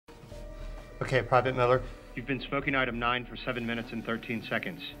Okay, Private Miller. You've been smoking item 9 for 7 minutes and 13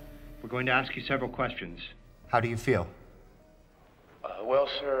 seconds. We're going to ask you several questions. How do you feel? Well,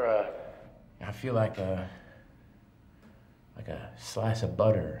 sir, I feel like a slice of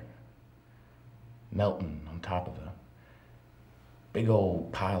butter melting on top of a big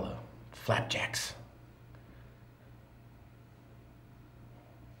old pile of flapjacks.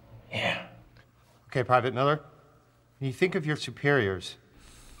 Yeah. Okay, Private Miller. When you think of your superiors,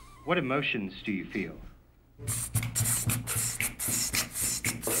 What emotions do you feel?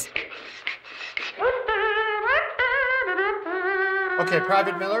 Okay,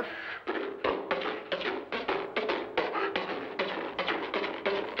 Private Miller.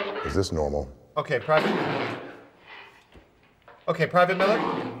 Is this normal? Okay, Private. Okay, Private Miller.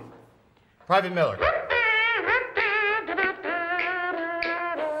 Private Miller.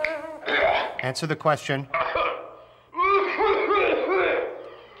 Answer the question.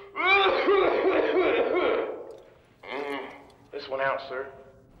 This one out, sir.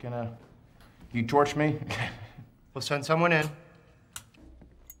 You torch me? We'll send someone in.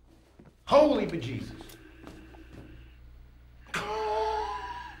 Holy bejesus.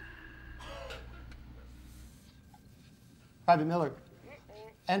 Private Miller,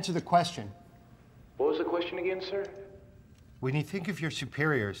 answer the question. What was the question again, sir? When you think of your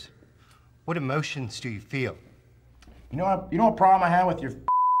superiors, what emotions do you feel? You know what problem I have with your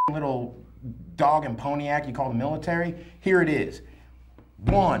little dog and pony act you call the military? Here it is.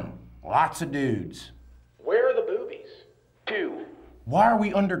 1, lots of dudes. Where are the boobies? 2, why are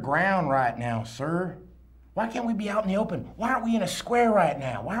we underground right now, sir? Why can't we be out in the open? Why aren't we in a square right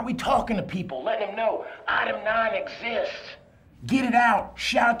now? Why aren't we talking to people, letting them know item 9 exists? Get it out,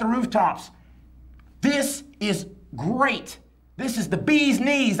 shout at the rooftops. This is great. This is the bee's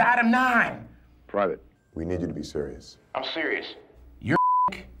knees, item 9. Private, we need you to be serious. I'm serious. Your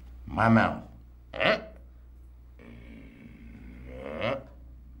my mouth.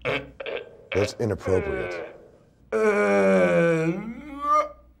 That's inappropriate.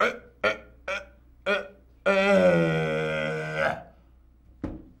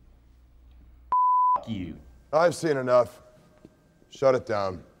 You. I've seen enough. Shut it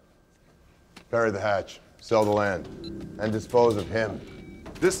down. Bury the hatch, sell the land, and dispose of him.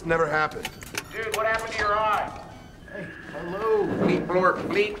 This never happened. Dude, what happened to your eye? Hey, hello. Bleep, blort,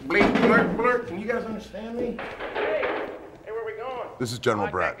 bleep, bleep, blurt, blurt. Can you guys understand me? Hey, where are we going? This is General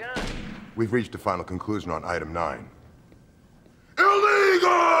I like Bratt. that gun. We've reached a final conclusion on item 9.